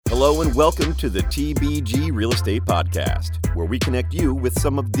Hello and welcome to the TBG Real Estate Podcast, where we connect you with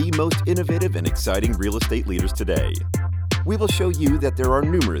some of the most innovative and exciting real estate leaders today. We will show you that there are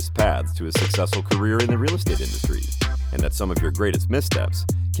numerous paths to a successful career in the real estate industry, and that some of your greatest missteps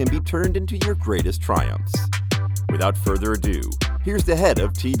can be turned into your greatest triumphs. Without further ado, here's the head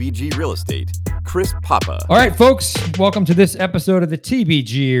of TBG Real Estate, Chris Papa. All right, folks, welcome to this episode of the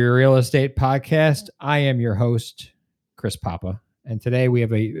TBG Real Estate Podcast. I am your host, Chris Papa, and today we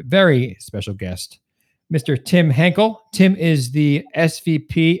have a very special guest, Mr. Tim Henkel. Tim is the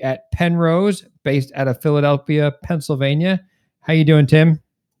SVP at Pennrose, based out of Philadelphia, Pennsylvania. How you doing, Tim?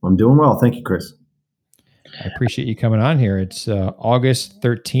 I'm doing well. Thank you, Chris. I appreciate you coming on here. It's August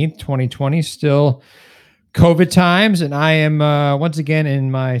 13th, 2020, still COVID times, and I am once again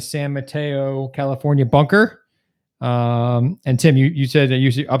in my San Mateo, California bunker. And Tim, you said that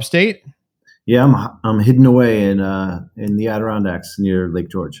you're upstate? Yeah, I'm hidden away in the Adirondacks near Lake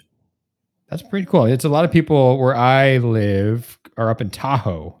George. That's pretty cool. It's a lot of people where I live are up in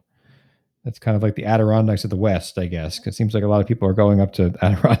Tahoe. That's kind of like the Adirondacks of the West, I guess. It seems like a lot of people are going up to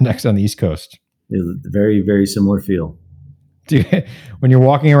Adirondacks on the East Coast. It's a very, very similar feel. When you're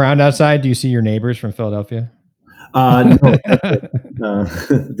walking around outside, do you see your neighbors from Philadelphia? No,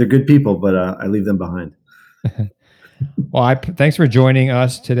 they're good people, but I leave them behind. Well, thanks for joining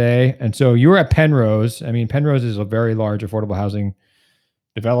us today. And so you were at Pennrose. I mean, Pennrose is a very large affordable housing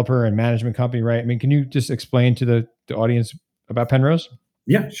developer and management company, right? I mean, can you just explain to the audience about Pennrose?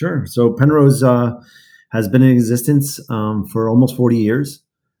 Yeah, sure. So Pennrose has been in existence for almost 40 years.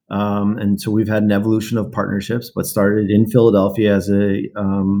 And so we've had an evolution of partnerships, but started in Philadelphia as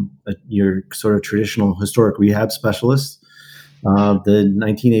your sort of traditional historic rehab specialist. The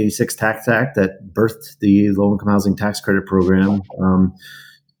 1986 Tax Act that birthed the low-income housing tax credit program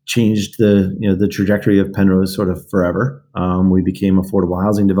changed the trajectory of Pennrose sort of forever. We became affordable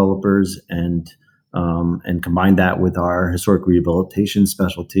housing developers and combined that with our historic rehabilitation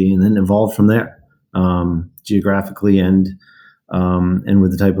specialty, and then evolved from there geographically and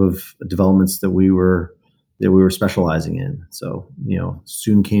with the type of developments that we were specializing in. So,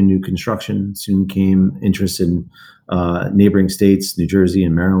 soon came new construction, soon came interest in neighboring states, New Jersey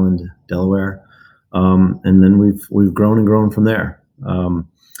and Maryland, Delaware. And then we've grown and grown from there.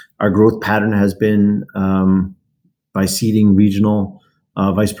 Our growth pattern has been by seeding regional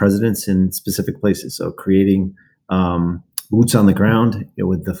vice presidents in specific places. So creating boots on the ground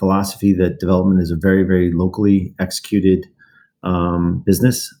with the philosophy that development is a very, very locally executed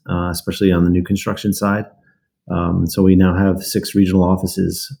business, especially on the new construction side. So we now have 6 regional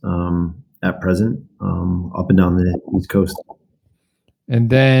offices at present, up and down the East Coast. And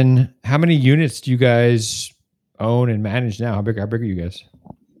then how many units do you guys own and manage now? How big are you guys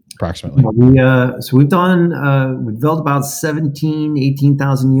approximately? We've developed about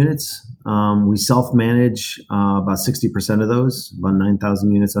 18,000 units. We self-manage about 60% of those, about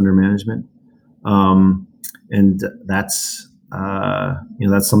 9,000 units under management. And that's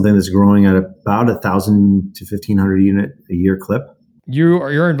something that's growing at about 1,000 to 1,500 unit a year clip.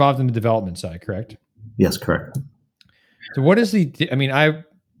 You're involved in the development side, correct? Yes, correct. So what is the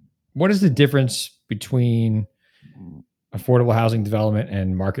difference between affordable housing development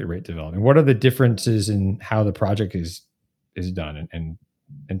and market rate development? What are the differences in how the project is done and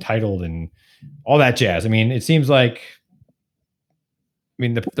entitled and all that jazz? I mean, it seems like,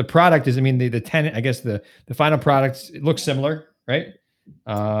 the product is, the tenant, I guess the final product, it looks similar, right?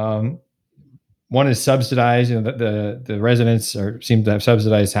 One is subsidized, the residents seem to have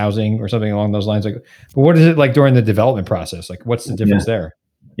subsidized housing or something along those lines. But what is it like during the development process? Like, what's the difference there?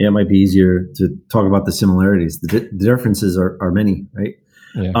 Yeah, it might be easier to talk about the similarities. The differences are many, right?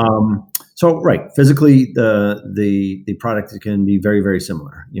 Yeah. Physically, the product can be very, very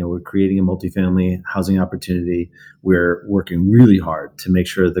similar. We're creating a multifamily housing opportunity. We're working really hard to make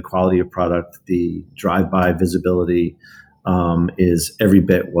sure the quality of product, the drive-by visibility, is every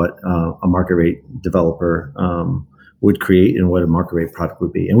bit what a market rate developer would create and what a market rate product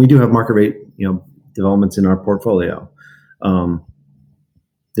would be. And we do have market rate, developments in our portfolio.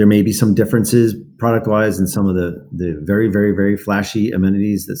 There may be some differences product-wise in some of the very, very, very flashy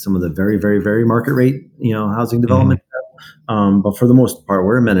amenities that some of the very, very, very market rate, housing development have. But for the most part,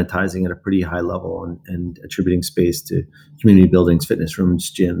 we're amenitizing at a pretty high level and attributing space to community buildings, fitness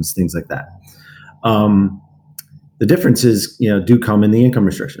rooms, gyms, things like that. The differences, do come in the income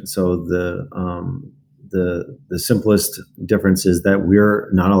restrictions. So the simplest difference is that we're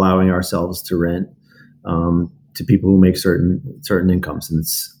not allowing ourselves to rent to people who make certain incomes, and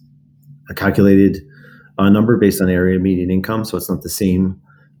it's a calculated number based on area median income. So it's not the same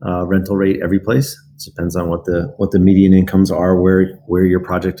rental rate every place. It depends on what the median incomes are, where your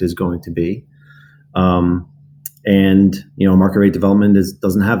project is going to be. And market rate development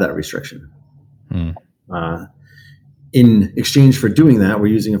doesn't have that restriction. In exchange for doing that, we're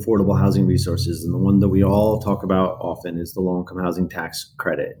using affordable housing resources, and the one that we all talk about often is the low-income housing tax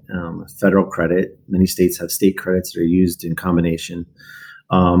credit, federal credit. Many states have state credits that are used in combination,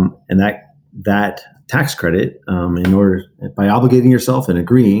 and that tax credit, by obligating yourself and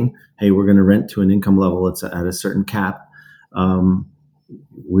agreeing, hey, we're going to rent to an income level that's at a certain cap,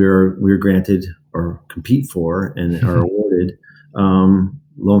 we're granted or compete for and are awarded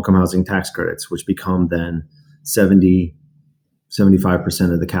low-income housing tax credits, which become then 75%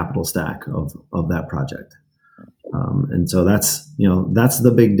 of the capital stack of that project. And so that's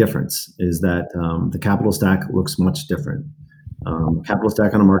the big difference, is that the capital stack looks much different. Capital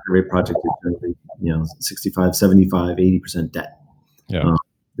stack on a market rate project is generally 65, 75, 80% debt. Yeah.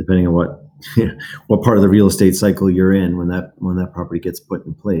 Depending on what part of the real estate cycle you're in when that property gets put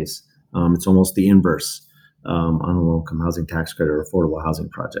in place. It's almost the inverse on a low-income housing tax credit or affordable housing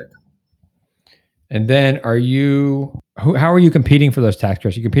project. And then how are you competing for those tax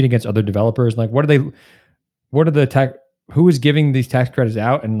credits? You compete against other developers? Like, who is giving these tax credits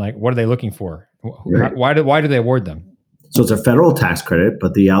out, and like, what are they looking for? Right. Why do they award them? So it's a federal tax credit,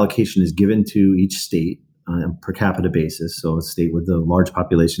 but the allocation is given to each state on a per capita basis. So a state with a large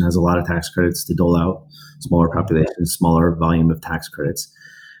population has a lot of tax credits to dole out, smaller population, smaller volume of tax credits.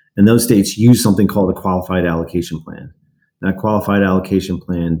 And those states use something called a qualified allocation plan. That qualified allocation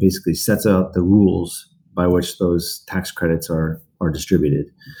plan basically sets out the rules by which those tax credits are distributed.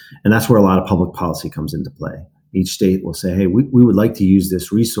 And that's where a lot of public policy comes into play. Each state will say, hey, we would like to use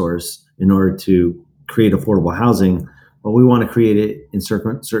this resource in order to create affordable housing, but we want to create it in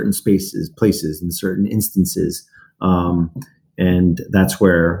certain places, in certain instances. And that's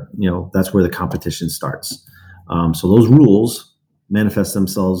where the competition starts. So those rules manifest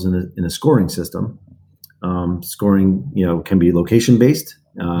themselves in a scoring system. Scoring, can be location based.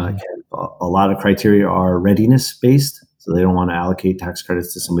 A lot of criteria are readiness based, so they don't want to allocate tax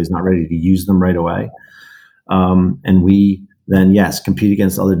credits to somebody who's not ready to use them right away. And we then, compete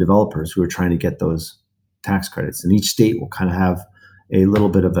against other developers who are trying to get those tax credits. And each state will kind of have a little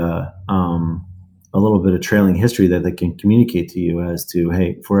bit of trailing history that they can communicate to you as to,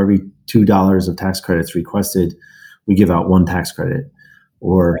 hey, for every $2 of tax credits requested, we give out 1 tax credit,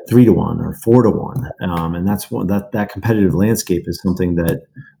 or 3 to 1, or 4 to 1, and that's that competitive landscape is something that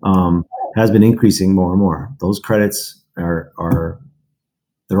has been increasing more and more. Those credits they're all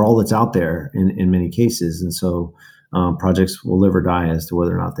that's out there in many cases, and so projects will live or die as to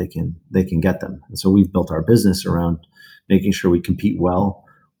whether or not they can get them. And so we've built our business around making sure we compete well,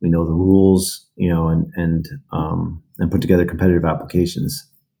 we know the rules, and put together competitive applications.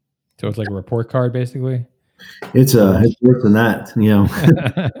 So it's like a report card, basically. It's worse than that,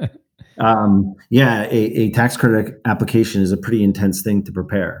 a tax credit application is a pretty intense thing to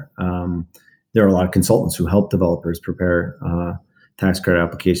prepare. There are a lot of consultants who help developers prepare tax credit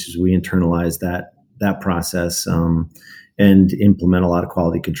applications. We internalize that process and implement a lot of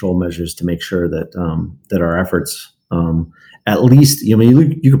quality control measures to make sure that our efforts, at least,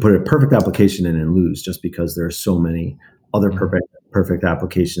 you could put a perfect application in and lose just because there are so many other perfect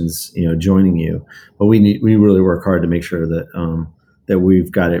applications, joining you. But we really work hard to make sure that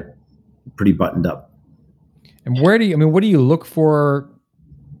we've got it pretty buttoned up. And what do you look for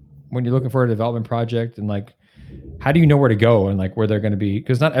when you're looking for a development project, and like, how do you know where to go and like where they're going to be?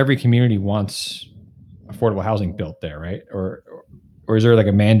 Because not every community wants affordable housing built there, right? Or is there like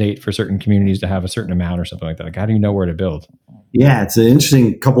a mandate for certain communities to have a certain amount or something like that? Like, how do you know where to build? Yeah, it's an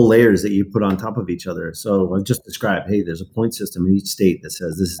interesting couple layers that you put on top of each other. So I've just described, hey, there's a point system in each state that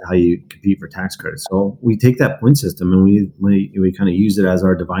says this is how you compete for tax credits. So we take that point system and we kind of use it as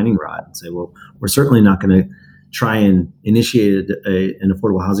our divining rod and say, well, we're certainly not going to try and initiate an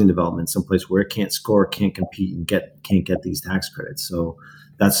affordable housing development someplace where it can't score, can't compete, and can't get these tax credits. So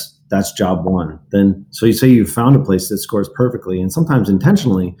that's job one. Then, so you say you found a place that scores perfectly, and sometimes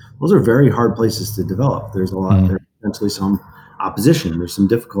intentionally, those are very hard places to develop. There's a lot, there's potentially some opposition. There's some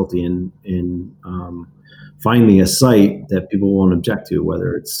difficulty in finding a site that people won't object to,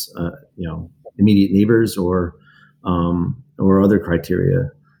 whether it's immediate neighbors or other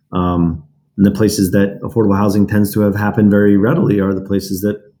criteria. And the places that affordable housing tends to have happened very readily are the places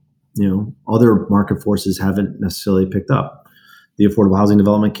that other market forces haven't necessarily picked up. The affordable housing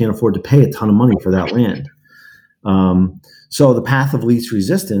development can't afford to pay a ton of money for that land. So the path of least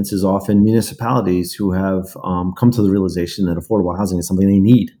resistance is often municipalities who have come to the realization that affordable housing is something they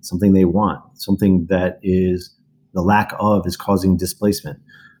need, something they want, something that is the lack of is causing displacement.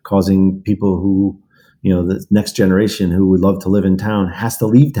 causing people who, the next generation who would love to live in town has to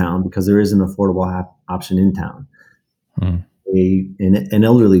leave town because there is an affordable option in town. An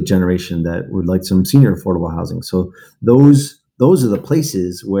elderly generation that would like some senior affordable housing. So those are the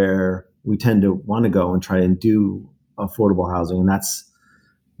places where we tend to want to go and try and do affordable housing. And that's,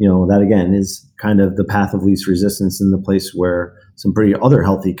 that again is kind of the path of least resistance, in the place where some pretty other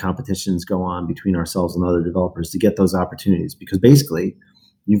healthy competitions go on between ourselves and other developers to get those opportunities. Because basically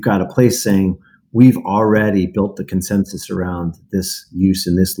you've got a place saying, we've already built the consensus around this use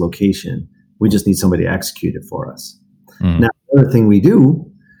in this location. We just need somebody to execute it for us. Now, the other thing we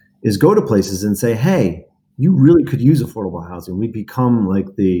do is go to places and say, hey, you really could use affordable housing. We become like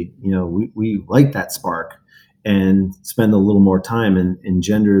we light that spark and spend a little more time and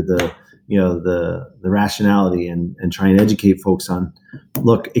engender the rationality and try and educate folks on,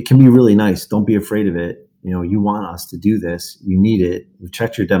 look, it can be really nice. Don't be afraid of it. You want us to do this. You need it. We've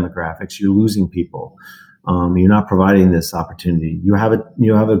checked your demographics. You're losing people. You're not providing this opportunity. You have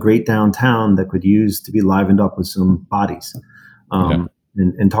a great downtown that could use to be livened up with some bodies,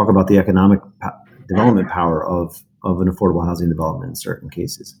 and talk about the economic development power of an affordable housing development in certain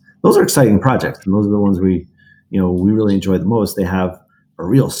cases. Those are exciting projects, and those are the ones we really enjoy the most. They have a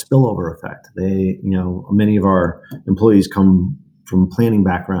real spillover effect. Many of our employees come from planning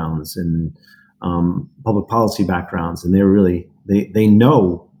backgrounds and public policy backgrounds, and they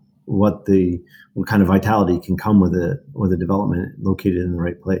know what kind of vitality can come with a development located in the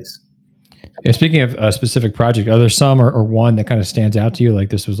right place. Yeah, speaking of a specific project, are there some or one that kind of stands out to you?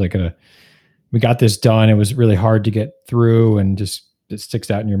 Like, this was like we got this done. It was really hard to get through, and just it sticks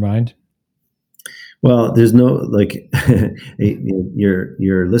out in your mind. Well, there's no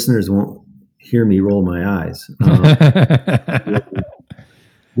your listeners won't hear me roll my eyes.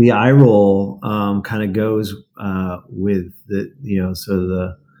 The eye roll kind of goes with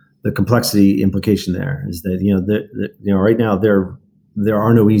the complexity implication there is that right now there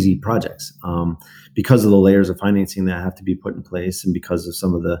are no easy projects because of the layers of financing that have to be put in place, and because of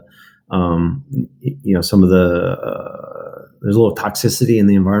some of the there's a little toxicity in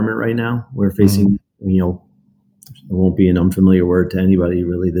the environment right now. We're facing it won't be an unfamiliar word to anybody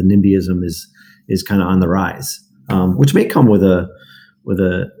really. The NIMBYism is kind of on the rise, which may come with a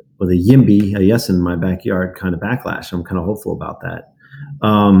YIMBY, a yes in my backyard kind of backlash. I'm kind of hopeful about that.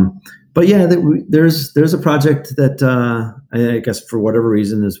 But yeah, there's a project that I guess for whatever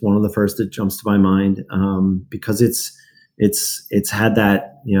reason is one of the first that jumps to my mind, because it's had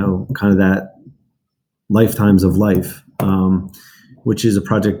that kind of that lifetimes of life, which is a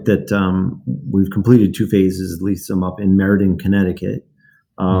project that we've completed 2 phases, at least some up in Meriden, Connecticut,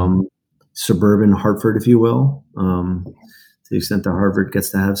 suburban Hartford, if you will. To the extent that Harvard gets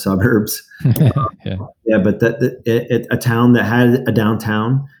to have suburbs. But a town that had a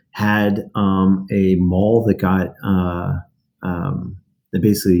downtown had a mall that got that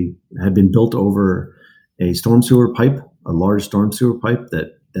basically had been built over a storm sewer pipe, a large storm sewer pipe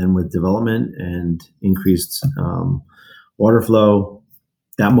that then with development and increased water flow,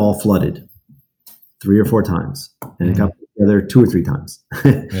 that mall flooded 3 or 4 times, and it got together 2 or 3 times.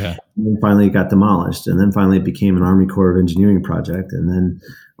 And then finally it got demolished, and then finally it became an Army Corps of Engineering project. And then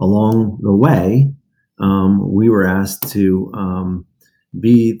along the way, we were asked to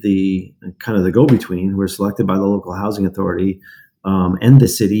be the kind of the go-between. We're selected by the local housing authority and the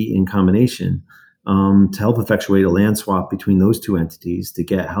city in combination to help effectuate a land swap between those 2 entities to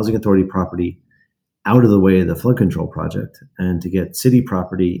get housing authority property out of the way of the flood control project and to get city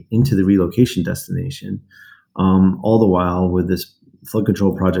property into the relocation destination, all the while with this flood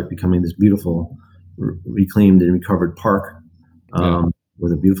control project becoming this beautiful reclaimed and recovered park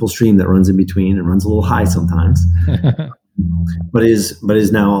with a beautiful stream that runs in between and runs a little high sometimes. But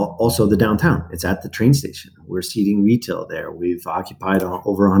is now also the downtown. It's at the train station. We're seeding retail there. We've occupied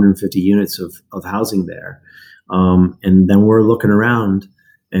over 150 units of housing there. And then we're looking around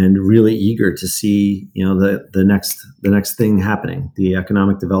and really eager to see, the next thing happening, the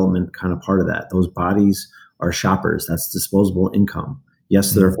economic development kind of part of that. Those bodies are shoppers. That's disposable income.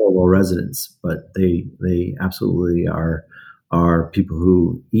 Yes, they're affordable residents, but they absolutely are people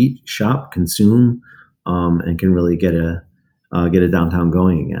who eat, shop, consume, and can really get a downtown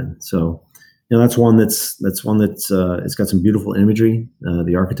going again. So, that's one that's it's got some beautiful imagery.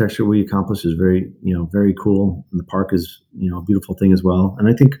 The architecture we accomplished is very cool. And the park is a beautiful thing as well. And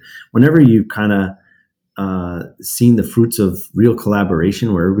I think whenever you kind of seen the fruits of real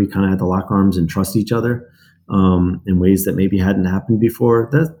collaboration, where we kind of had to lock arms and trust each other in ways that maybe hadn't happened before,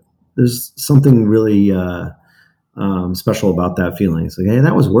 there's something really special about that feeling. It's like, hey,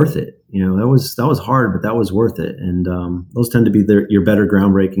 that was worth it. that was hard, but that was worth it. And those tend to be your better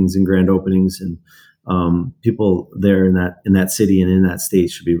groundbreakings and grand openings, and people there in that city and in that state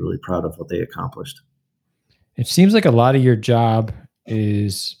should be really proud of what they accomplished. It seems like a lot of your job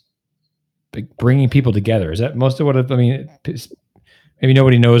is bringing people together. Is that most of what maybe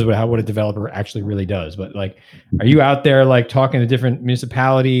nobody knows what a developer actually really does, but like, are you out there like talking to different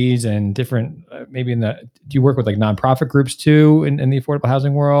municipalities and different, do you work with like nonprofit groups too in the affordable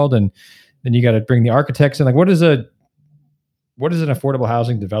housing world? And then you got to bring the architects in. Like, what does an affordable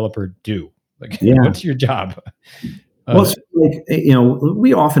housing developer do? Like, what's your job? Well,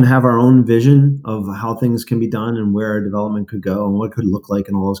 we often have our own vision of how things can be done and where a development could go and what it could look like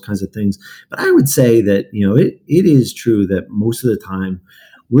and all those kinds of things. But I would say that, it is true that most of the time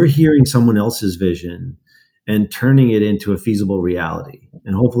we're hearing someone else's vision and turning it into a feasible reality,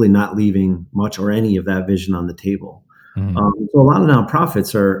 and hopefully not leaving much or any of that vision on the table. Mm-hmm. So a lot of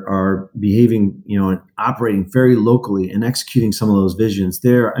nonprofits are behaving, and operating very locally and executing some of those visions.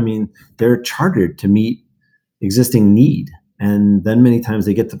 They're chartered to meet existing need. And then many times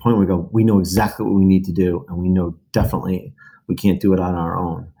they get to the point where we know exactly what we need to do. And we know definitely we can't do it on our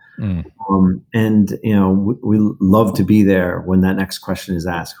own. We love to be there when that next question is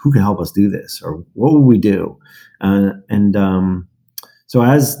asked, who can help us do this? Or what will we do? So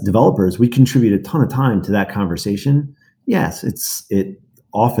as developers, we contribute a ton of time to that conversation. Yes, it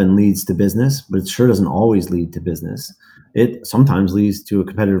often leads to business, but it sure doesn't always lead to business. It sometimes leads to a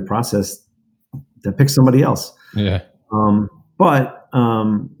competitive process that picks somebody else. Yeah. But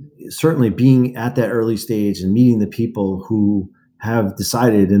certainly being at that early stage and meeting the people who have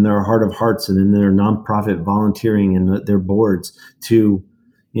decided in their heart of hearts and in their nonprofit volunteering and their boards to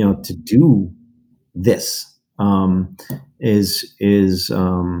do this is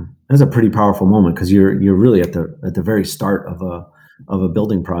a pretty powerful moment, because you're really at the very start of a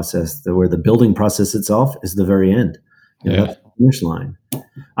building process, where the building process itself is the very end. That's the finish line.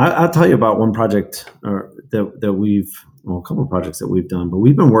 I'll tell you about one project a couple of projects that we've done, but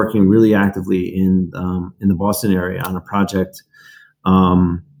we've been working really actively in the Boston area on a project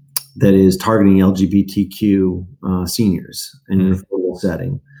that is targeting LGBTQ seniors in an affordable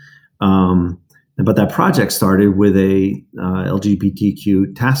setting. But that project started with a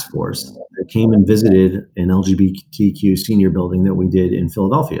LGBTQ task force that came and visited an LGBTQ senior building that we did in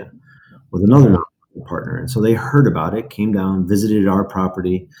Philadelphia with another partner. And so they heard about it, came down, visited our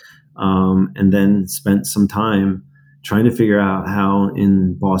property, and then spent some time trying to figure out how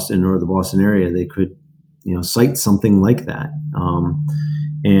in Boston or the Boston area they could, site something like that.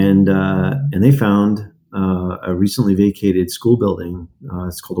 And they found a recently vacated school building.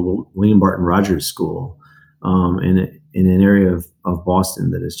 It's called the William Barton Rogers School, in an area of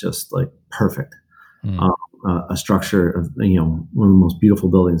Boston that is just like perfect. A structure of one of the most beautiful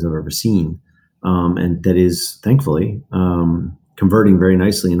buildings I've ever seen. And that is thankfully converting very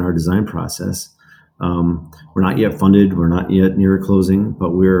nicely in our design process. We're not yet funded. We're not yet near closing,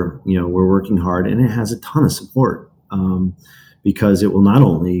 but we're working hard, and it has a ton of support because it will not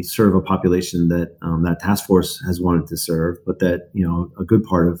only serve a population that that task force has wanted to serve, but that a good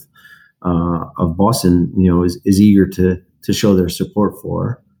part of Boston is eager to show their support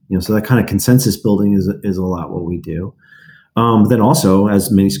for. So that kind of consensus building is a lot what we do. But then also,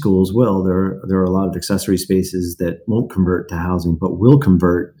 as many schools will, there are a lot of accessory spaces that won't convert to housing, but will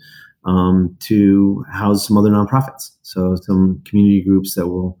convert to house some other nonprofits. So some community groups that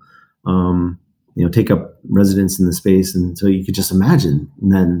will, take up residence in the space. And so you could just imagine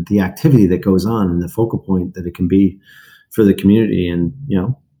then the activity that goes on and the focal point that it can be for the community. And,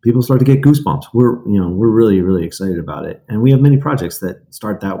 people start to get goosebumps. We're really, really excited about it. And we have many projects that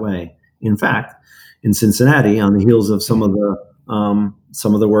start that way. In fact, in Cincinnati, on the heels of some of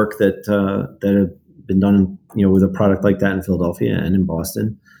the work that have been done, with a product like that in Philadelphia and in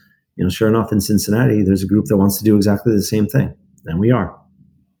Boston, sure enough, in Cincinnati, there's a group that wants to do exactly the same thing, and we are.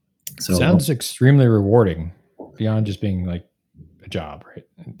 So sounds extremely rewarding, beyond just being like a job, right?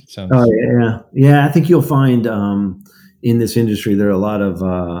 It sounds. Yeah. I think you'll find in this industry there are a lot of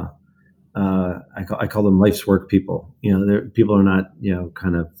I call them life's work people. People are not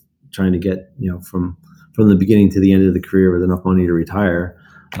kind of trying to get from the beginning to the end of the career with enough money to retire.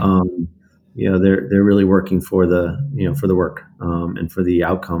 They're really working for the work and for the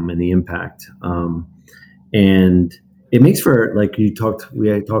outcome and the impact. And it makes for, like we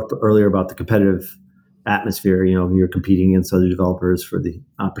had talked earlier about the competitive atmosphere. You're competing against other developers for the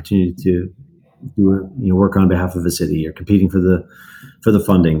opportunity to do work on behalf of a city. You're competing for the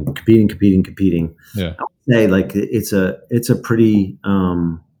funding, competing. Yeah. I would say like it's a pretty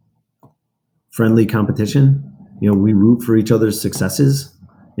friendly competition. We root for each other's successes.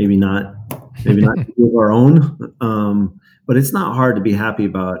 not with our own, but it's not hard to be happy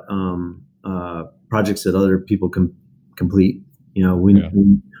about projects that other people can complete.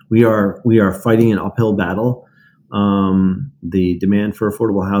 We are fighting an uphill battle. The demand for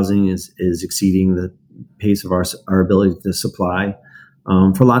affordable housing is exceeding the pace of our ability to supply,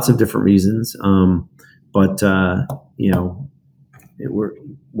 for lots of different reasons. But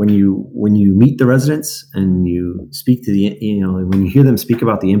when you meet the residents and you speak to when you hear them speak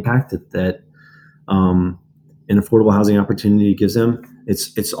about the impact that an affordable housing opportunity gives them,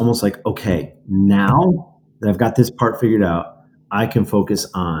 it's almost like, okay, now that I've got this part figured out, I can focus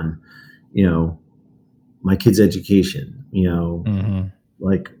on, my kids' education,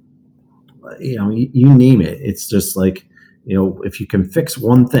 like, you name it. It's just like, if you can fix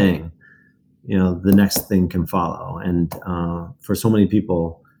one thing, the next thing can follow. And for so many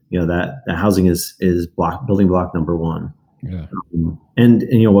people, that housing is building block number one. Yeah. And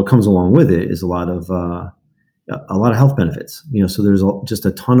what comes along with it is a lot of health benefits. So there's just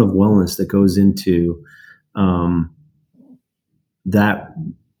a ton of wellness that goes into that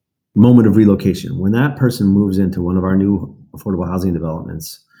moment of relocation. When that person moves into one of our new affordable housing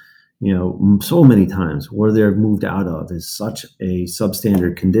developments, so many times where they're moved out of is such a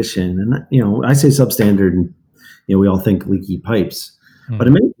substandard condition. And, I say substandard, and, we all think leaky pipes, but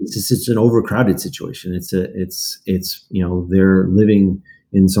in many cases, it's an overcrowded situation. It's they're living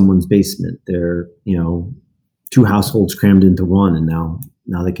in someone's basement. They're, two households crammed into one, and now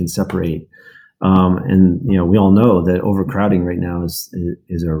they can separate. And, we all know that overcrowding right now is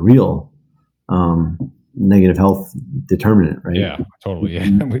a real, negative health determinant, right? Yeah, totally. Yeah,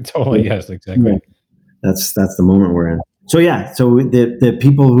 totally. Yes, exactly. That's the moment we're in. So yeah, so the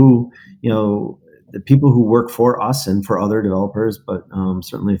people who work for us and for other developers, but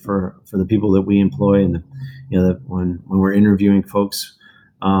certainly for the people that we employ, and when we're interviewing folks,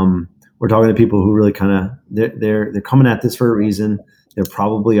 we're talking to people who really kind of they're coming at this for a reason. There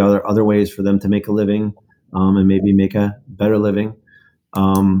probably are other ways for them to make a living, and maybe make a better living.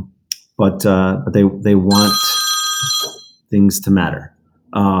 But they want things to matter,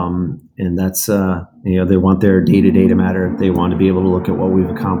 and that's they want their day-to-day to matter. They want to be able to look at what we've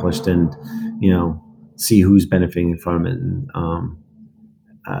accomplished and see who's benefiting from it. And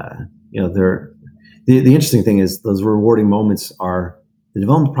the interesting thing is those rewarding moments are the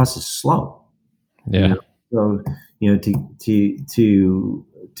development process is slow. Yeah. So to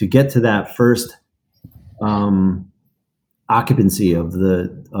get to that first occupancy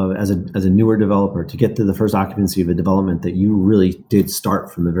as a newer developer, to get to the first occupancy of a development that you really did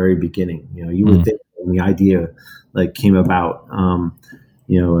start from the very beginning. You would think when the idea came about,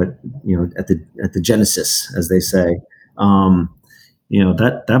 at the genesis, as they say,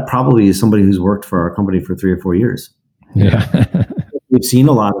 that probably is somebody who's worked for our company for 3 or 4 years. Yeah. We've seen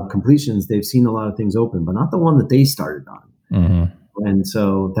a lot of completions. They've seen a lot of things open, but not the one that they started on. Mm-hmm. And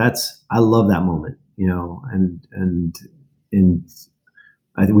so I love that moment, and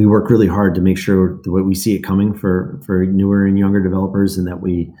I think we work really hard to make sure that we see it coming for newer and younger developers, and that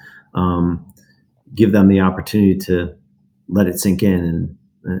we give them the opportunity to let it sink in,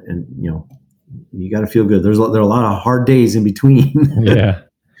 and you got to feel good. There are a lot of hard days in between. Yeah.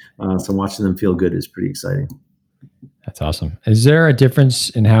 So watching them feel good is pretty exciting. That's awesome. Is there a difference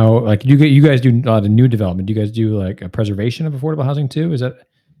in how, you guys do a lot of new development? Do you guys do a preservation of affordable housing too? Is that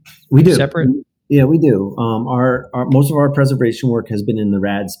we do separate? Yeah, we do. Our most of our preservation work has been in the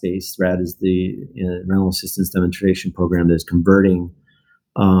RAD space. RAD is the rental assistance demonstration program that is converting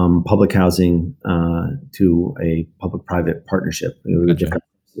public housing to a public-private partnership. Gotcha.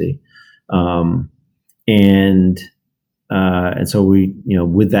 And so we,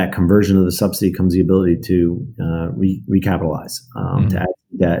 with that conversion of the subsidy comes the ability to recapitalize, to add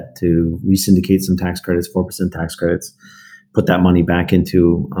debt, to resyndicate some tax credits, 4% tax credits, put that money back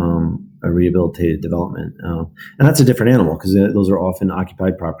into a rehabilitated development. And that's a different animal, because those are often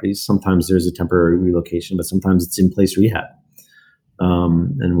occupied properties. Sometimes there's a temporary relocation, but sometimes it's in place rehab.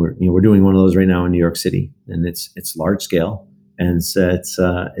 And we're doing one of those right now in New York City, and it's large scale, and it's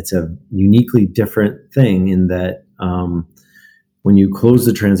a uniquely different thing in that when you close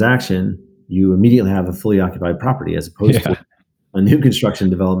the transaction, you immediately have a fully occupied property, as opposed to a new construction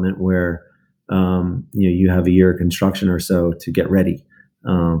development where you have a year of construction or so to get ready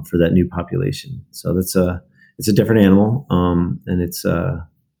for that new population. So it's a different animal, and there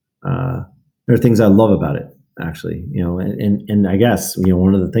are things I love about it, actually. And I guess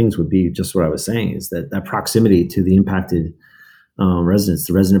one of the things would be just what I was saying, is that proximity to the impacted residents,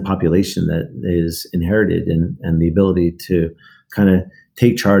 the resident population that is inherited, and the ability to kind of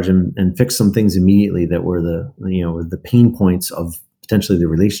take charge and fix some things immediately that were the pain points of potentially the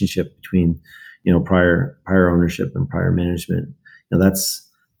relationship between, prior ownership and prior management.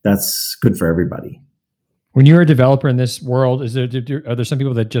 That's good for everybody. When you're a developer in this world, are there some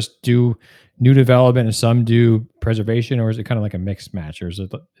people that just do new development and some do preservation, or is it kind of like a mixed match, or is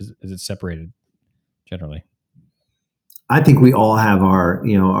it separated generally? I think we all have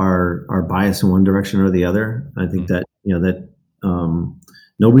our bias in one direction or the other. I think that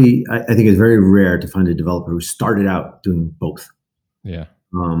nobody. I think it's very rare to find a developer who started out doing both. Yeah.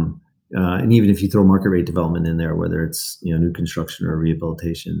 And even if you throw market rate development in there, whether it's new construction or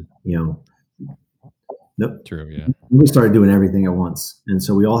rehabilitation, nope. True. Yeah. We started doing everything at once, and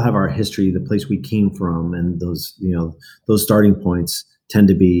so we all have our history, the place we came from, and those starting points tend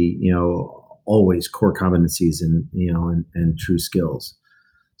to be always core competencies and true skills.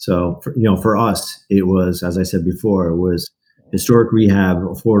 So for us, it was, as I said before, it was historic rehab,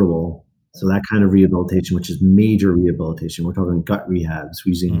 affordable. So that kind of rehabilitation, which is major rehabilitation, we're talking gut rehabs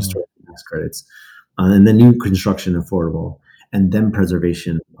using historic tax credits, and then new construction, affordable, and then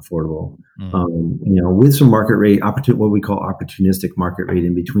preservation, affordable. With some market rate, what we call opportunistic market rate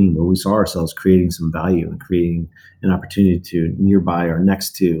in between, where we saw ourselves creating some value and creating an opportunity to nearby or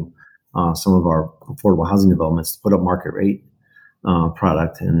next to some of our affordable housing developments to put up market rate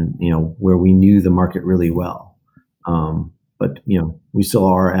product, and where we knew the market really well. But we still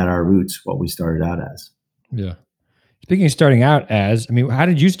are at our roots what we started out as. Yeah. Speaking of starting out as, how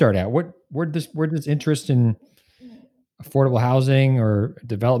did you start out? Where did this interest in affordable housing or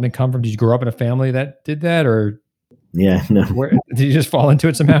development come from? Did you grow up in a family that did that, or no? Did you just fall into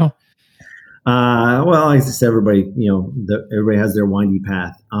it somehow? Well, I guess everybody has their windy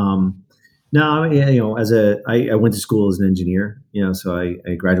path. No, I went to school as an engineer, so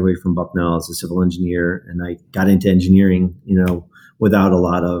I graduated from Bucknell as a civil engineer, and I got into engineering, without a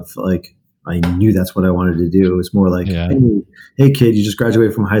lot of I knew that's what I wanted to do. It was more like, hey kid, you just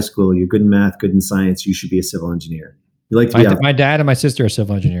graduated from high school. You're good in math, good in science. You should be a civil engineer. You like to be my dad and my sister are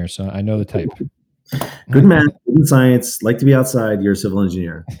civil engineers, so I know the type. Good math, good in science, like to be outside. You're a civil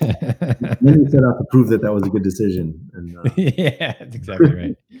engineer. Then you set out to prove that was a good decision. And, yeah, that's exactly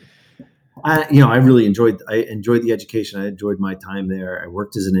right. I really enjoyed the education. I enjoyed my time there. I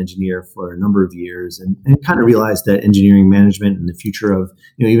worked as an engineer for a number of years, and kind of realized that engineering management and the future of,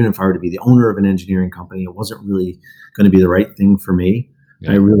 even if I were to be the owner of an engineering company, it wasn't really going to be the right thing for me.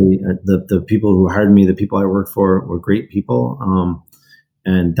 Yeah. I really, the people who hired me, the people I worked for were great people.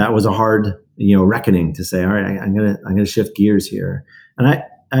 And that was a hard, reckoning to say, all right, I'm going to shift gears here. And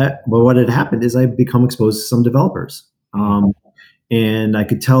but what had happened is I'd become exposed to some developers. And I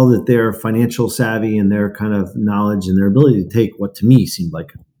could tell that their financial savvy and their kind of knowledge and their ability to take what to me seemed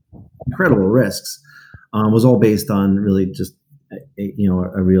like incredible risks was all based on really just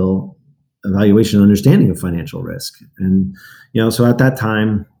a real evaluation and understanding of financial risk. And so at that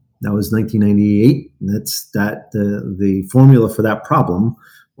time, that was 1998. The formula for that problem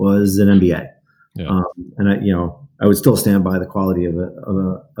was an MBA. Yeah. And I would still stand by the quality of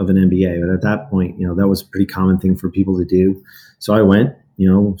an MBA, but at that point, that was a pretty common thing for people to do. So I went,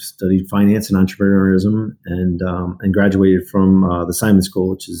 studied finance and entrepreneurism, and graduated from the Simon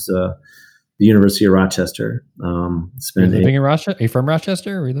School, which is the University of Rochester. Are you living in Rochester? Are you from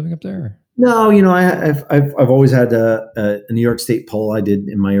Rochester? Are you living up there? No, I've always had a New York State pull. I did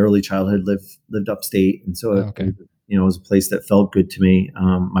in my early childhood lived upstate, and so it was a place that felt good to me.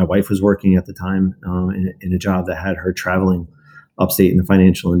 My wife was working at the time in a job that had her traveling upstate in the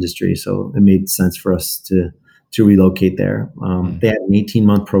financial industry, so it made sense for us to relocate there. They had an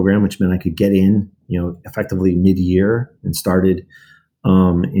 18-month program, which meant I could get in, effectively mid-year, and started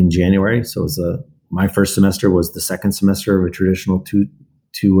in January. So it was my first semester was the second semester of a traditional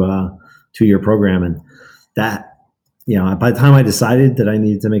two-year program, and that. By the time I decided that I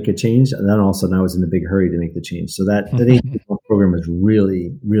needed to make a change, and then all of a sudden I was in a big hurry to make the change. So that 18-month program was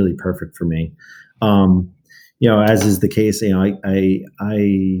really, really perfect for me. As is the case,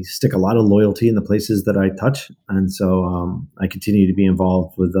 I stick a lot of loyalty in the places that I touch, and so I continue to be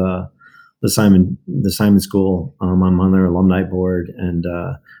involved with the Simon School. I'm on their alumni board, and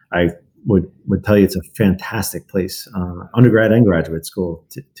I would tell you it's a fantastic place, undergrad and graduate school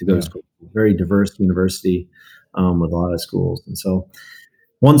to go to school. Very diverse university. With a lot of schools. And so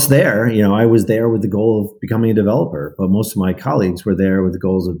once there, I was there with the goal of becoming a developer, but most of my colleagues were there with the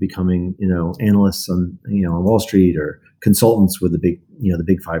goals of becoming, analysts on Wall Street, or consultants with the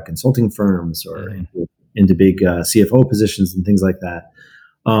big five consulting firms, or into big CFO positions and things like that.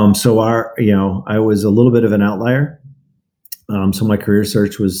 So I was a little bit of an outlier. So my career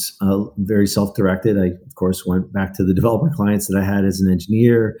search was very self-directed. I, of course, went back to the developer clients that I had as an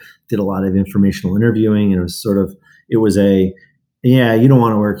engineer, did a lot of informational interviewing, and it was yeah, you don't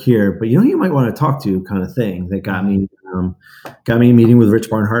want to work here, but you might want to talk to, kind of thing. That got me a meeting with Rich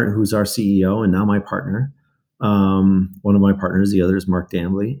Barnhart, who's our CEO and now my partner. One of my partners, the other is Mark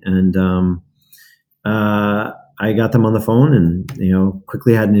Dambley, and I got them on the phone, and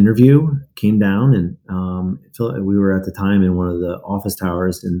quickly had an interview. Came down, and we were at the time in one of the office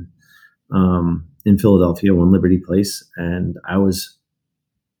towers in Philadelphia, One Liberty Place, and I was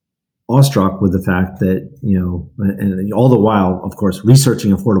awestruck with the fact that, and all the while, of course,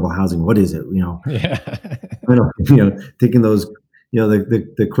 researching affordable housing. What is it? Yeah. Taking those,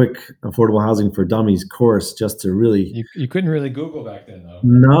 the quick affordable housing for dummies course just to really. You couldn't really Google back then, though.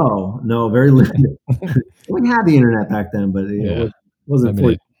 No, very limited. We had the internet back then, but it wasn't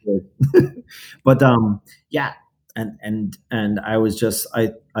fully good. But yeah, and I was just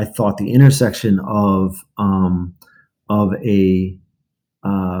I thought the intersection of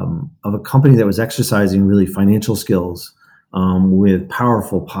a company that was exercising really financial skills with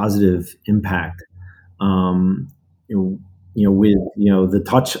powerful positive impact, with the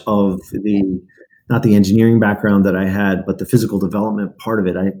touch of not the engineering background that I had, but the physical development part of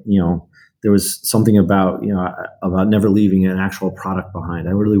it. There was something about never leaving an actual product behind.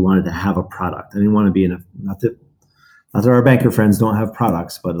 I really wanted to have a product. I didn't want to be not that our banker friends don't have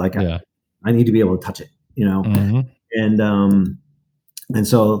products, but I need to be able to touch it, Mm-hmm. And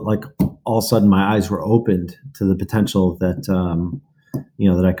so, like, all of a sudden my eyes were opened to the potential that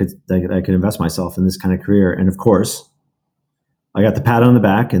I could invest myself in this kind of career. And of course, I got the pat on the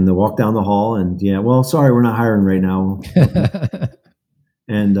back and the walk down the hall, and sorry, we're not hiring right now.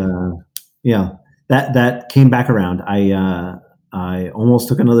 And that came back around. I almost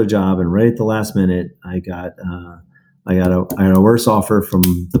took another job, and right at the last minute, I got a worse offer from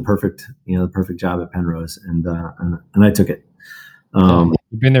the perfect job at Pennrose, and I took it.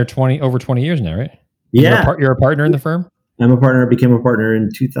 You've been there over 20 years now, right? Yeah. You're a partner in the firm? I'm a partner. I became a partner in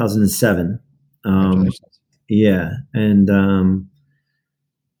 2007. Yeah. And,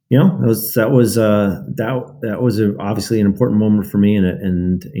 that was obviously an important moment for me,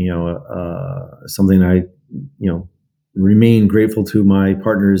 and something I, remain grateful to my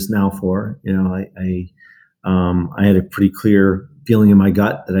partners now for. I had a pretty clear feeling in my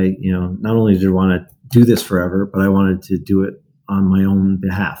gut that I, not only did I want to do this forever, but I wanted to do it on my own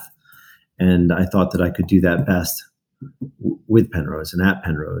behalf. And I thought that I could do that best with Pennrose and at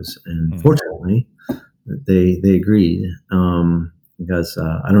Pennrose. And fortunately, they agreed, because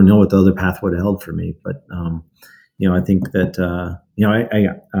I don't know what the other path would have held for me. But, I think that,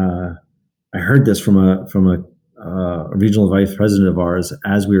 I heard this from a regional vice president of ours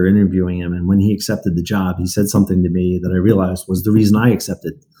as we were interviewing him. And when he accepted the job, he said something to me that I realized was the reason I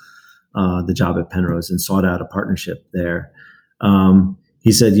accepted the job at Pennrose and sought out a partnership there.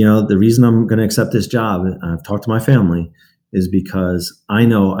 He said, the reason I'm going to accept this job, I've talked to my family, is because I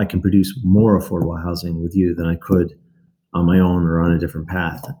know I can produce more affordable housing with you than I could on my own or on a different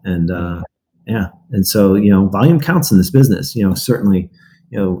path. And and so volume counts in this business. Certainly,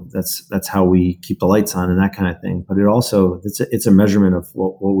 that's how we keep the lights on and that kind of thing. But it also it's a measurement of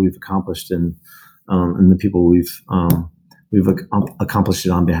what we've accomplished and the people we've accomplished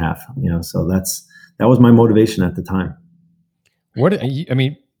it on behalf. So that was my motivation at the time.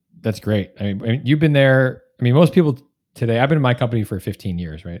 That's great. I mean, you've been there. I mean, most people today, I've been in my company for 15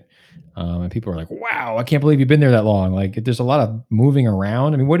 years, right? And people are like, wow, I can't believe you've been there that long. Like, there's a lot of moving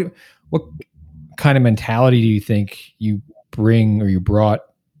around. I mean, what kind of mentality do you think you bring or you brought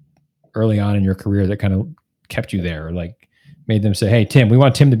early on in your career that kind of kept you there, or like made them say, hey, Tim, we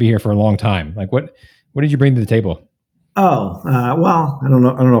want Tim to be here for a long time? Like, what did you bring to the table? Oh, well, I don't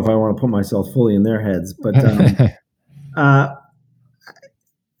know if I want to put myself fully in their heads, but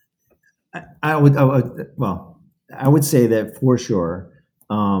I would say that for sure,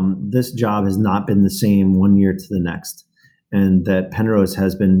 this job has not been the same one year to the next, and that Pennrose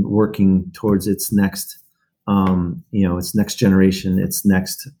has been working towards its next, its next generation, its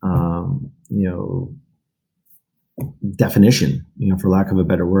next, definition, for lack of a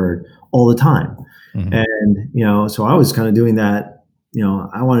better word, all the time. Mm-hmm. And, so I was kind of doing that.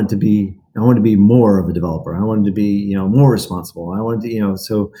 I wanted to be more of a developer. I wanted to be, more responsible. I wanted to,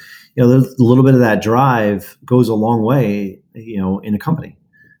 so, there's a little bit of that drive goes a long way, in a company.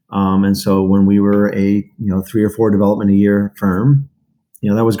 And so when we were a, 3 or 4 development a year firm,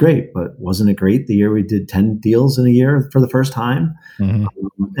 that was great, but wasn't it great the year we did 10 deals in a year for the first time? Mm-hmm.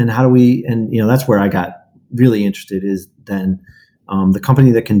 And how do we, and, that's where I got really interested, is then the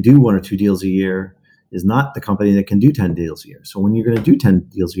company that can do 1 or 2 deals a year is not the company that can do 10 deals a year. So when you're going to do 10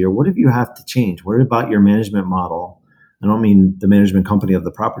 deals a year, what do you have to change? What about your management model I don't mean the management company of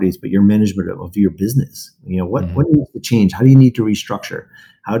the properties, but your management of your business. What needs to change? How do you need to restructure?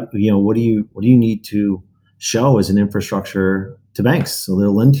 What do you need to show as an infrastructure to banks so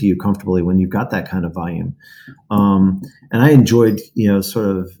they'll lend to you comfortably when you've got that kind of volume? And I enjoyed, sort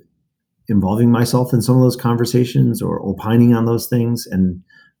of involving myself in some of those conversations or opining on those things. And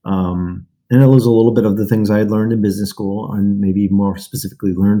it was a little bit of the things I had learned in business school, and maybe more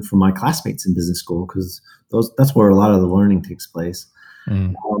specifically learned from my classmates in business school, because that's where a lot of the learning takes place.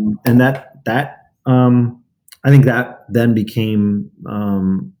 And I think that then became,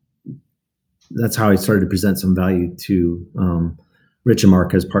 that's how I started to present some value to Rich and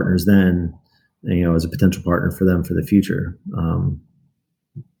Mark as partners then, as a potential partner for them for the future.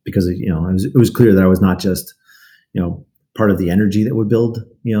 Because it was clear that I was not just part of the energy that would build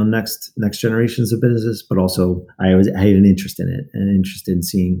next generations of businesses, but also I had an interest in it and an interest in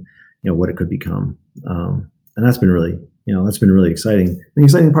seeing what it could become. And that's been really exciting. The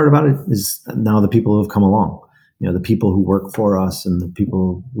exciting part about it is now the people who have come along, the people who work for us and the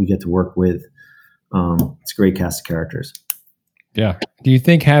people we get to work with. It's a great cast of characters. Yeah. Do you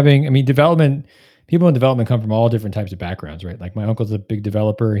think people in development come from all different types of backgrounds, right? Like my uncle's a big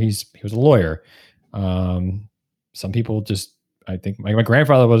developer. He was a lawyer. Some people I think my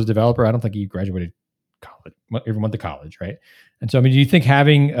grandfather was a developer. I don't think he graduated college, even went to college, right? And so, do you think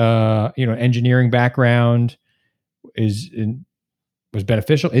having engineering background was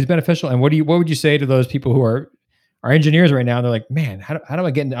beneficial? Is beneficial? And what would you say to those people who are engineers right now? They're like, man, how do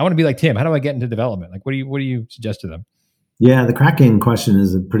I get into? I want to be like Tim. How do I get into development? Like, what do you suggest to them? Yeah, the crack in question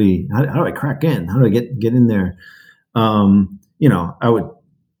is how do I crack in? How do I get in there?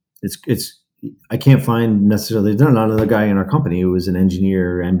 I can't find necessarily, there's not another guy in our company who was an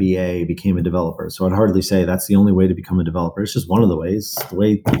engineer, MBA, became a developer. So I'd hardly say that's the only way to become a developer. It's just one of the ways.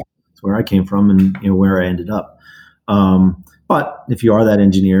 It's where I came from and where I ended up. But if you are that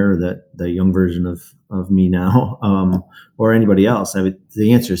engineer, the young version of me now, or anybody else,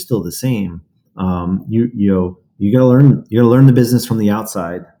 the answer is still the same. You gotta learn the business from the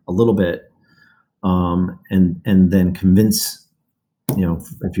outside a little bit, and then convince.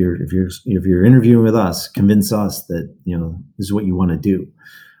 If you're interviewing with us, convince us that this is what you want to do.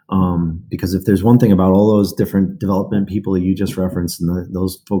 Because if there's one thing about all those different development people that you just referenced and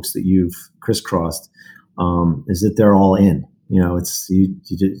those folks that you've crisscrossed, is that they're all in. It's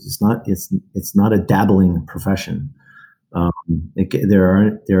not a dabbling profession. There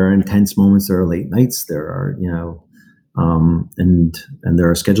are intense moments. There are late nights. There are and there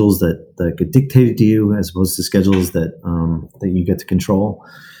are schedules that get dictated to you as opposed to schedules that you get to control.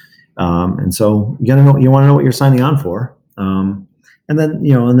 And so you want to know what you're signing on for. And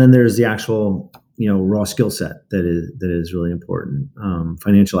then there's the actual raw skill set that is really important.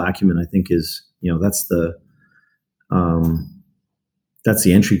 Financial acumen, I think, is that's the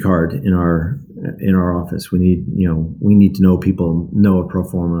entry card in our office. We need to know people, know a pro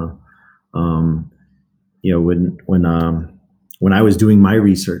forma. When I was doing my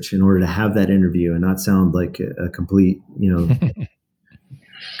research in order to have that interview and not sound like a complete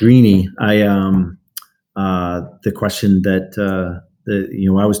greenie, the question that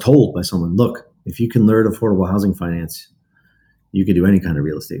I was told by someone, look, if you can learn affordable housing finance, you can do any kind of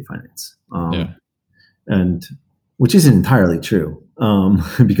real estate finance. And which isn't entirely true,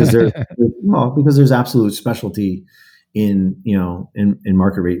 because there's absolute specialty in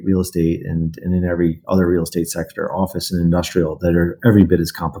market rate real estate and in every other real estate sector, office and industrial, that are every bit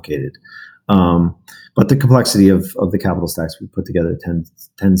as complicated. But the complexity of the capital stacks we put together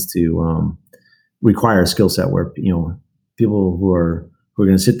tends to require a skill set where people who are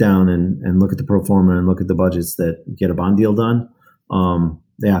going to sit down and look at the pro forma and look at the budgets that get a bond deal done,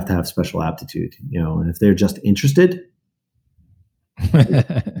 they have to have special aptitude, and if they're just interested,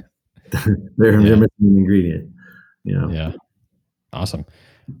 they're missing an ingredient. Yeah. Awesome.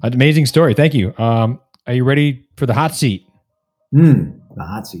 Amazing story. Thank you. Are you ready for the hot seat? The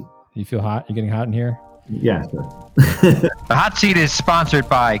hot seat. You feel hot? You getting hot in here? Yeah. Sure. The hot seat is sponsored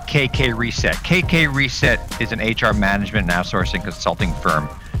by KK Reset. KK Reset is an HR management and outsourcing consulting firm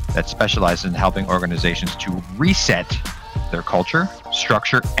that specializes in helping organizations to reset their culture,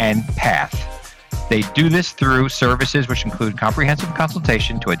 structure, and path. They do this through services which include comprehensive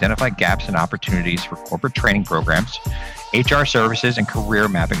consultation to identify gaps and opportunities for corporate training programs, HR services, and career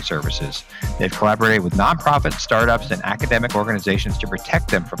mapping services. They've collaborated with nonprofits, startups, and academic organizations to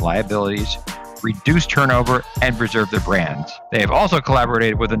protect them from liabilities, reduce turnover, and preserve their brands. They have also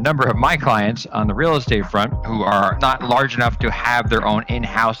collaborated with a number of my clients on the real estate front who are not large enough to have their own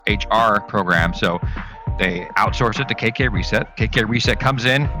in-house HR program. So They outsource it to KK Reset. KK Reset comes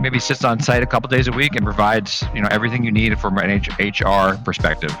in, maybe sits on site a couple days a week and provides, everything you need from an HR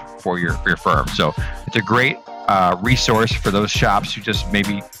perspective for your firm. So it's a great resource for those shops who just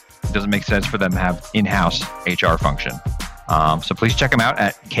maybe it doesn't make sense for them to have in-house HR function. So please check them out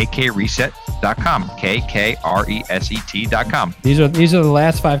at kkreset.com, KKRESET.com. These are the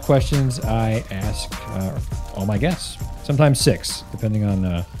last 5 questions I ask all my guests. Sometimes 6, depending on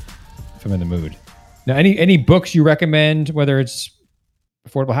if I'm in the mood. Now, any books you recommend, whether it's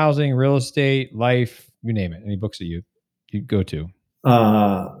affordable housing, real estate, life, you name it. Any books that you go to?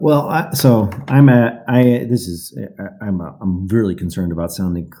 I'm really concerned about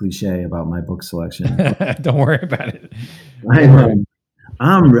sounding cliche about my book selection. Don't worry about it.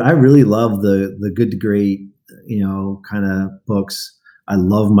 I really love the good to great, kind of books. I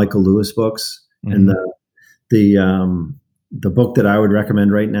love Michael Lewis books, and the book that I would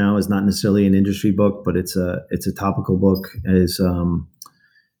recommend right now is not necessarily an industry book, but it's a topical book. Is am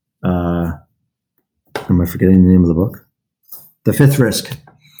I forgetting the name of the book? The Fifth Risk.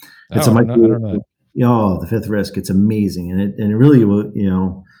 It's I don't know. The Fifth Risk. It's amazing, and it really will.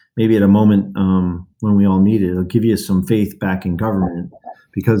 Maybe at a moment when we all need it, it'll give you some faith back in government,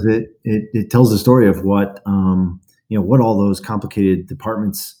 because it tells the story of what what all those complicated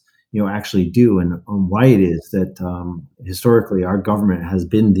departments actually do, and why it is that historically our government has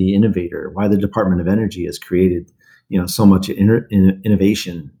been the innovator. Why the Department of Energy has created so much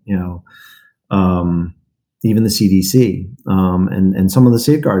innovation. Even the CDC, and some of the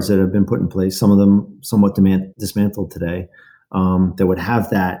safeguards that have been put in place, some of them somewhat dismantled today, that would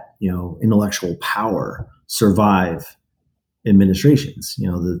have that, intellectual power survive administrations.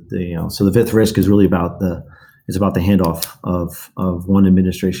 So the Fifth Risk is really about the handoff of one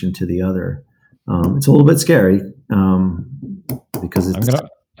administration to the other. It's a little bit scary because it's.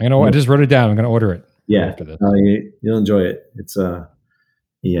 I just wrote it down. I'm gonna order it. Yeah, after this. You'll enjoy it. It's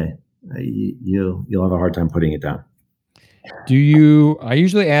you'll have a hard time putting it down. I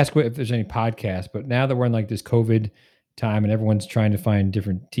usually ask if there's any podcasts, but now that we're in like this COVID time and everyone's trying to find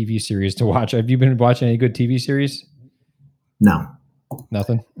different TV series to watch, have you been watching any good TV series? No.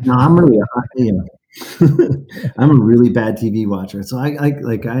 Nothing? No, I'm really, I'm a really bad TV watcher. So I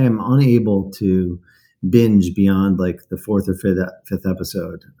am unable to binge beyond like the 4th or 5th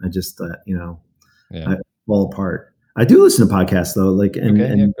episode. I just, I fall apart. I do listen to podcasts though, go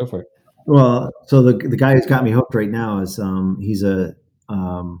for it. Well, so the guy who's got me hooked right now is he's a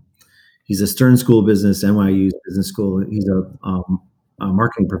Stern School of Business, NYU Business School. He's a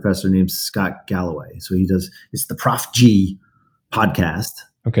marketing professor named Scott Galloway. So it's the Prof G podcast.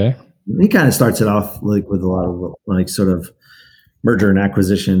 Okay. He kind of starts it off like with a lot of like sort of merger and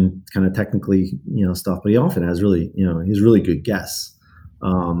acquisition kind of technically stuff, but he often has really he's really good guests.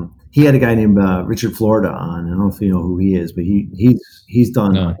 He had a guy named Richard Florida on. I don't know if you know who he is, but he's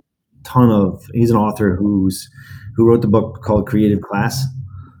done a ton of. He's an author who wrote the book called Creative Class.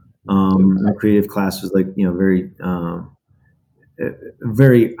 That Creative Class was like very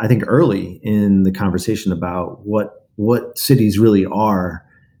I think early in the conversation about what cities really are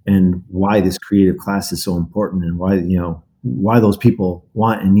and why this creative class is so important, and why those people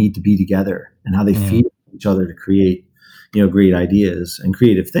want and need to be together, and how they feed each other to create great ideas and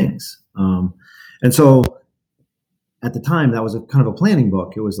creative things. And so at the time, that was a kind of a planning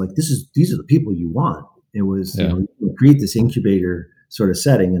book. It was like, these are the people you want. It was, create this incubator sort of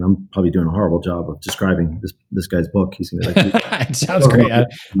setting. And I'm probably doing a horrible job of describing this guy's book. He's going to be like, it sounds great.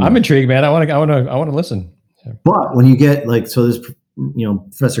 I'm intrigued, man. I want to listen. But when you get this,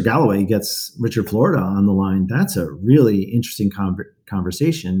 Professor Galloway gets Richard Florida on the line, that's a really interesting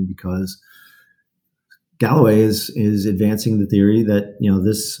conversation, because Galloway is advancing the theory that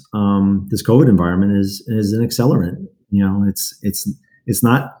this COVID environment is an accelerant. It's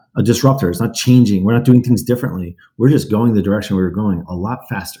not a disruptor. It's not changing. We're not doing things differently. We're just going the direction we were going a lot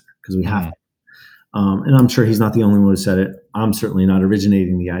faster because we have to. And I'm sure he's not the only one who said it. I'm certainly not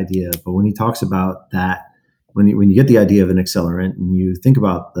originating the idea. But when he talks about that, when you get the idea of an accelerant and you think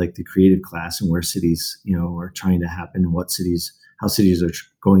about like the creative class and where cities are trying to happen, and how cities are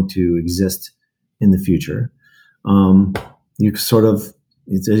going to exist in the future, you sort of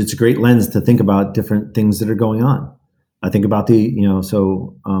it's a great lens to think about different things that are going on. I think about the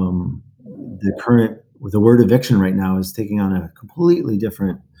current, the word eviction right now is taking on a completely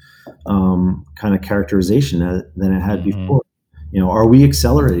different kind of characterization than it had before. Are we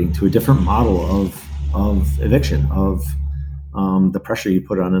accelerating to a different model of eviction, of the pressure you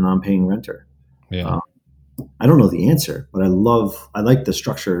put on a non-paying renter? Yeah. I don't know the answer, but I like the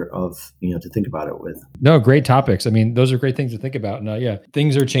structure of, to think about it with. No, great topics. I mean, those are great things to think about. No, yeah,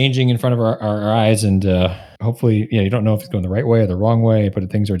 things are changing in front of our eyes, and hopefully, you don't know if it's going the right way or the wrong way, but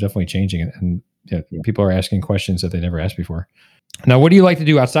things are definitely changing, and people are asking questions that they never asked before. Now, what do you like to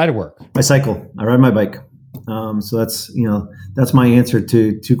do outside of work? I cycle. I ride my bike. So that's my answer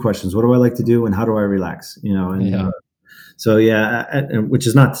to two questions. What do I like to do, and how do I relax? Which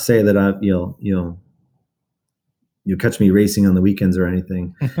is not to say that you catch me racing on the weekends or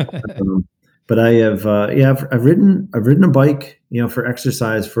anything. But I have, I've ridden a bike, for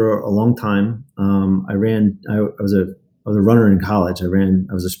exercise for a long time. I was a runner in college. I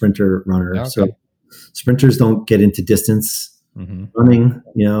was a sprinter runner. Okay. So sprinters don't get into distance running,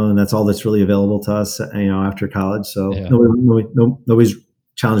 and that's all that's really available to us, after college. So nobody's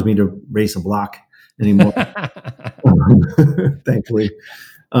challenged me to race a block anymore. Thankfully.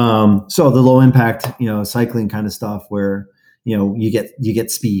 So the low impact, cycling kind of stuff where, you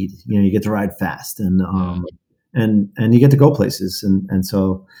get speed, you get to ride fast and you get to go places. And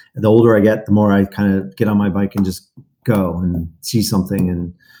so the older I get, the more I kind of get on my bike and just go and see something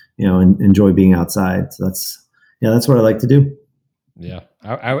and, and enjoy being outside. So that's what I like to do. Yeah.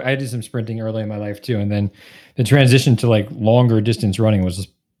 I did some sprinting early in my life too. And then the transition to like longer distance running was just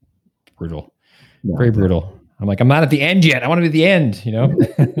brutal, very brutal. I'm like, I'm not at the end yet. I want to be at the end,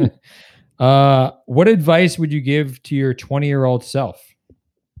 What advice would you give to your 20-year-old self?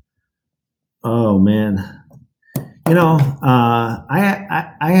 Oh man. I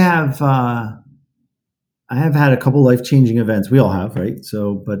have had a couple life-changing events. We all have, right?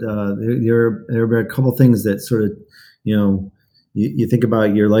 So, but there are a couple things that sort of, you think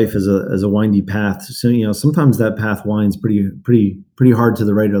about your life as a windy path. So, sometimes that path winds pretty hard to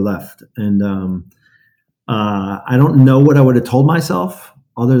the right or left. And I don't know what I would have told myself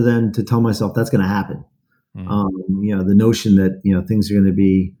other than to tell myself that's going to happen. The notion that, things are going to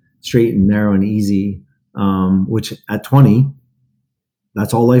be straight and narrow and easy, which at 20,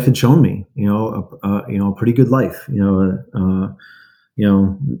 that's all life had shown me, a pretty good life, neither,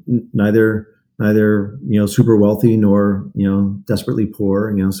 super wealthy nor, desperately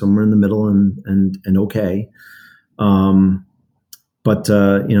poor, somewhere in the middle and okay. But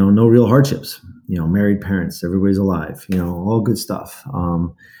no real hardships, married parents, everybody's alive, all good stuff.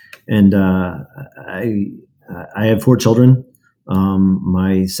 And I have 4 children.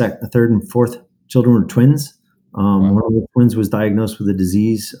 My third and fourth children were twins. Wow. One of the twins was diagnosed with a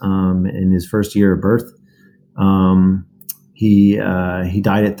disease in his first year of birth. He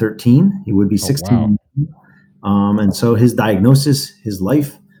died at 13. He would be 16. Wow. And so his diagnosis, his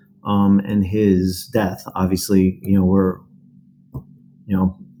life, and his death, obviously, were,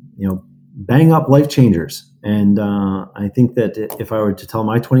 bang up life changers. And I think that if I were to tell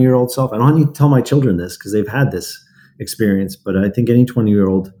my 20-year-old self, I don't need to tell my children this because they've had this experience, but I think any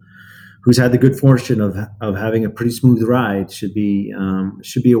 20-year-old who's had the good fortune of having a pretty smooth ride should be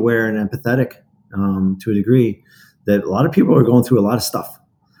aware and empathetic to a degree that a lot of people are going through a lot of stuff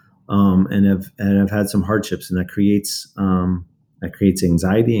and have had some hardships, and that creates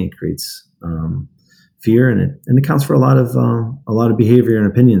anxiety and it creates fear, and it accounts for a lot of behavior and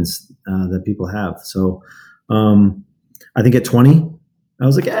opinions that people have. So I think at 20, I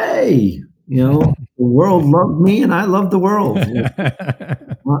was like, hey, the world loved me and I loved the world.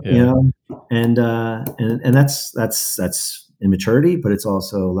 And that's immaturity, but it's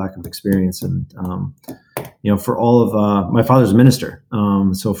also lack of experience. And for all of my father's a minister,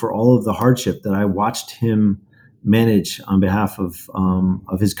 so for all of the hardship that I watched him manage on behalf of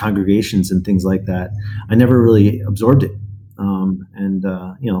his congregations and things like that, I never really absorbed it.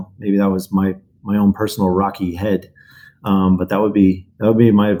 Maybe that was my own personal rocky head. But that would be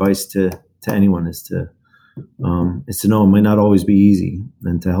my advice to anyone is to know it might not always be easy,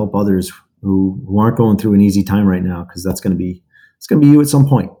 and to help others who aren't going through an easy time right now, because it's going to be you at some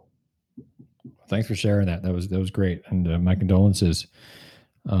point. Thanks for sharing that. That was great, and my condolences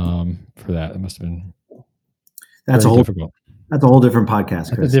for that. It must have been difficult. That's a whole different podcast,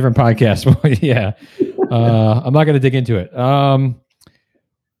 Chris. That's a different podcast. Yeah. I'm not going to dig into it. Now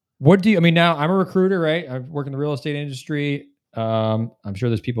I'm a recruiter, right? I work in the real estate industry. I'm sure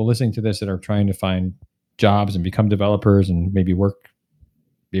there's people listening to this that are trying to find jobs and become developers and maybe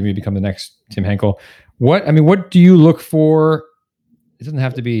become the next Tim Henkel. What do you look for? It doesn't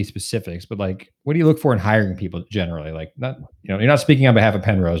have to be specifics, but like, what do you look for in hiring people generally? Like, not, you're not speaking on behalf of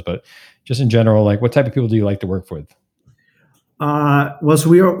Pennrose, but just in general, like, what type of people do you like to work with? I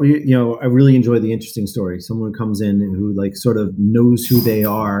really enjoy the interesting story. Someone comes in who like sort of knows who they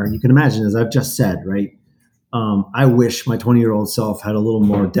are. You can imagine, as I've just said, right? I wish my 20-year-old self had a little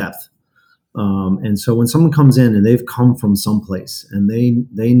more depth. And so when someone comes in and they've come from someplace and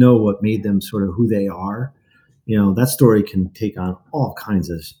they know what made them sort of who they are, that story can take on all kinds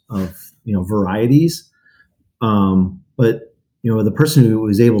of varieties. But the person who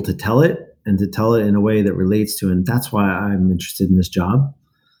was able to tell it and to tell it in a way that relates to, and that's why I'm interested in this job.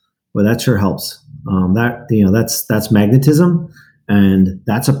 Well, that sure helps. That's magnetism, and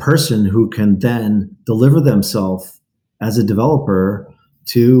that's a person who can then deliver themselves as a developer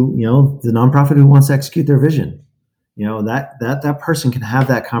to the nonprofit who wants to execute their vision. That person can have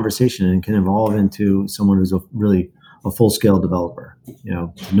that conversation and can evolve into someone who's a full-scale developer.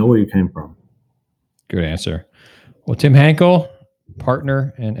 To know where you came from. Good answer. Well, Tim Henkel,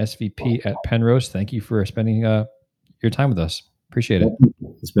 partner and SVP at Pennrose, thank you for spending your time with us. Appreciate it.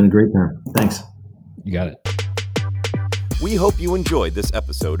 It's been a great time. Thanks. You got it. We hope you enjoyed this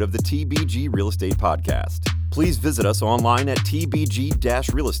episode of the TBG Real Estate Podcast. Please visit us online at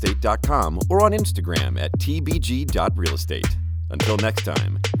tbg-realestate.com or on Instagram at tbg.realestate. Until next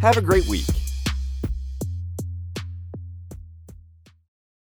time, have a great week.